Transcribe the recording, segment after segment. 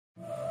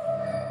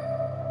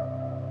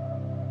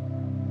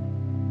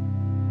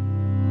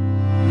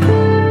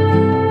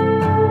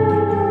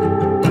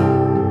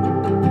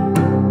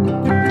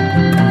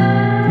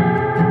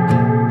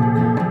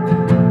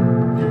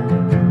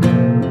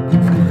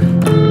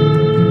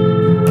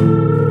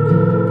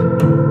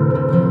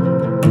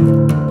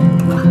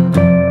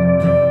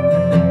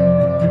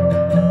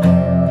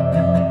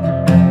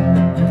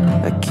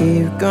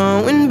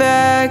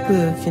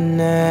looking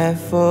at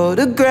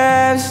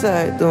photographs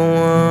like the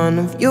one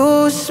of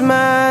you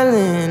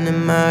smiling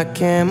in my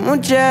camo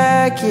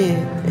jacket.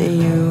 And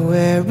you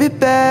wear it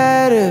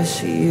better,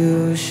 so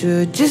you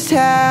should just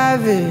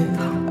have it.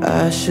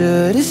 I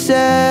should have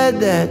said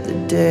that the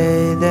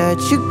day that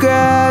you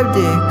grabbed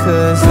it,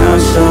 'cause I'm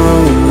so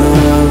in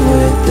love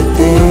with the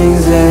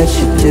things that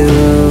you do.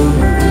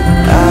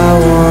 I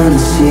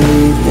wanna see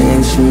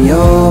things from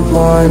your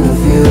point of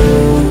view.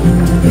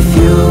 If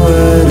you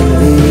were to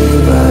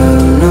leave, I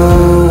don't know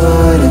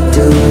what to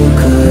do,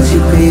 'cause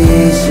you're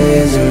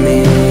pieces of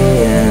me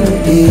and the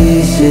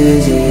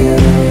pieces of you.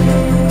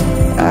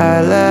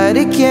 I light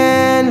a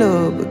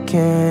candle but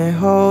can't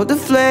hold the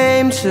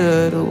flame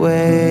to the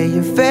way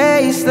your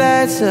face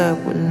lights up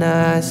when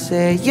I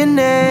say your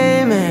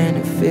name. And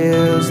it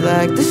feels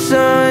like the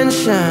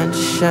sunshine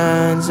just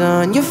shines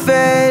on your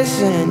face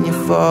and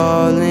you're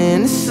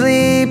falling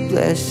asleep.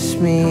 Let's just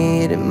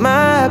meet at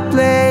my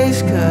place,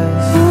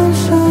 'cause I'm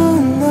so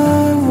in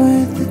love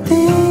with the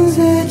things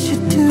that you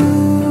do.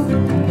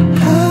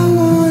 I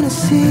wanna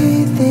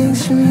see things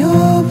from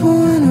your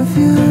point of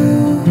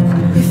view.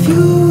 If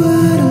you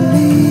were to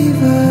leave,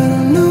 I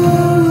don't know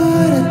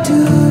what I'd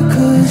do,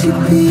 'cause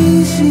you're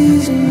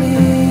pieces of me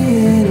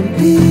and I'm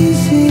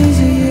pieces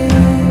of you.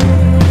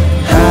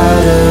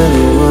 Out of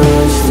the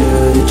woods,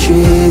 through the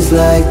trees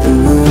like the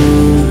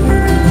moon.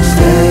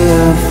 Stay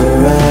up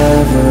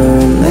forever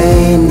in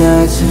late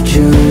nights of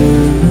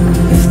June.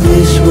 If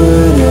this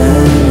were to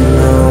end, you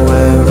know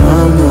where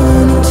I'm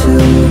running to,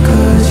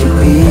 'cause you're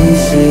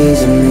pieces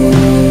of me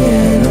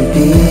and I'm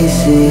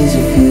pieces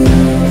of you.